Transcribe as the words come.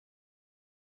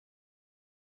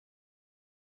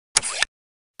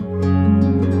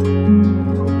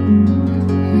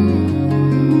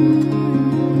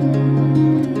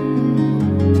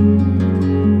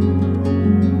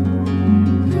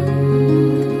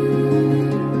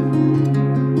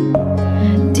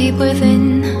Deep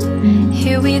within,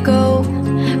 here we go,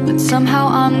 but somehow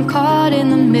I'm caught in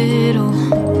the middle.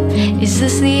 Is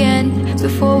this the end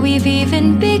before we've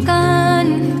even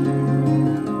begun?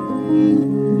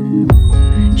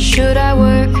 Should I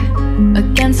work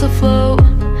against the flow?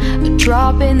 A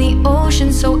drop in the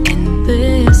ocean so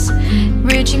endless,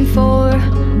 reaching for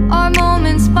our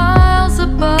moments miles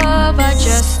above. I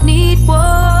just need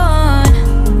one.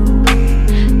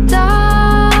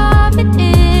 Diving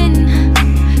in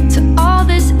to all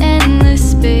this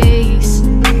endless space,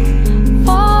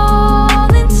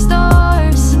 falling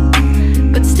stars,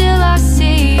 but still I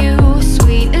see you.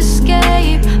 Sweet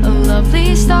escape, a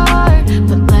lovely start,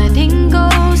 but letting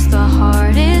go's the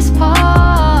hardest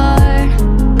part.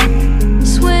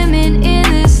 Swimming in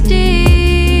this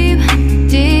deep,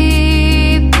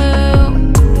 deep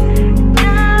blue.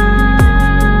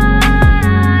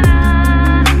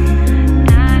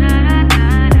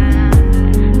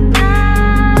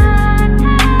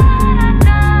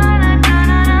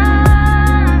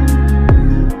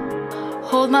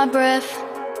 Hold my breath,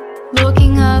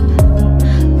 looking up.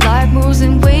 Life moves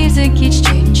in waves that keeps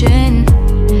changing.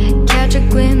 Catch a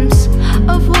glimpse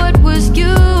of what was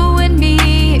you and me.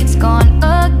 It's gone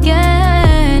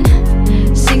again.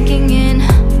 Sinking in,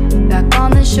 back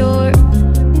on the shore.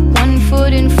 One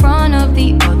foot in front of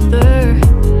the other.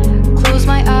 Close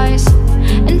my eyes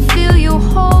and feel you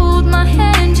hold my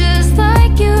hand just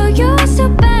like you used to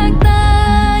back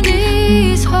then.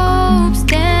 These hopes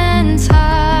dance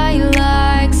high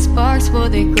like sparks before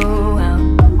they go out.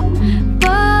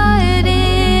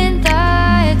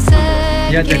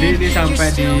 Ya, jadi ini sampai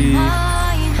di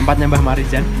tempatnya Mbah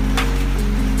Maridjan.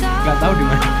 Gak tahu di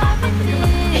mana.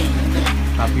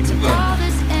 Tapi hujan.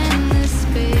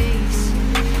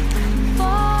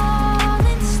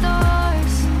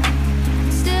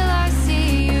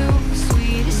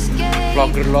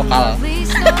 Vlogger lokal.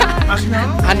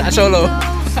 Anak Solo.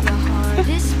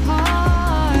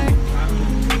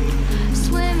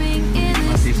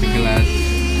 Masih segelas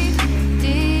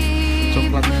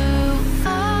coklat.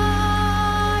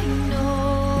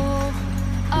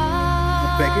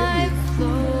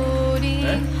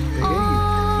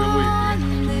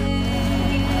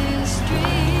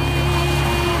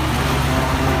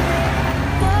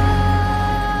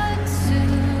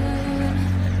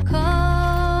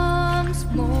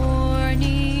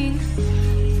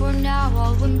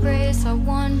 Embrace our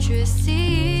wondrous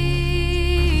sea.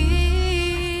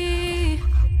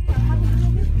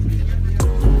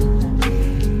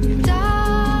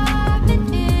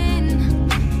 Diving in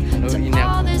to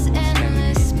all this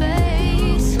endless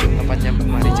space. Tempatnya Mbah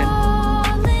Maridjan.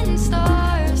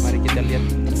 Mari kita lihat.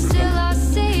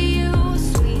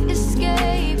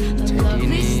 Jadi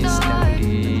ini sedang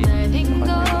di tempatnya Mbah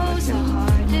Maridjan.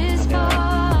 Ada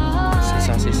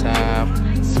sisa-sisa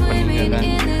peninggalan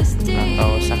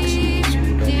atau saksi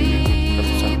suhu dari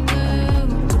letusan.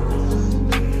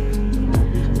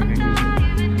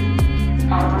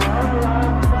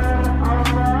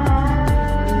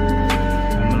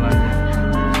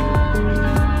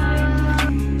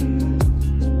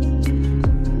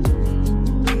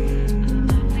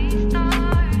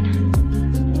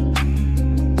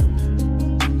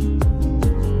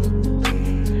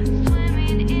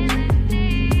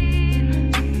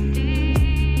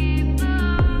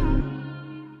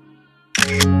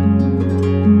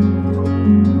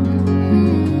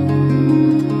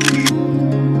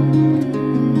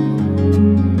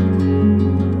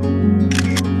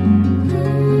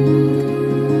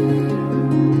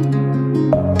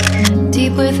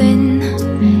 Within,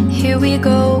 here we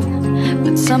go,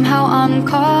 but somehow I'm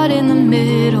caught in the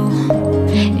middle.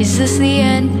 Is this the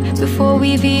end before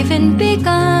we've even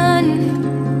begun?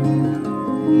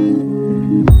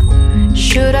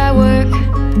 Should I work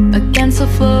against the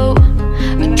flow?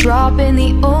 A drop in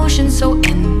the ocean so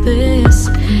endless,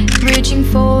 reaching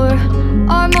for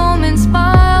our moments.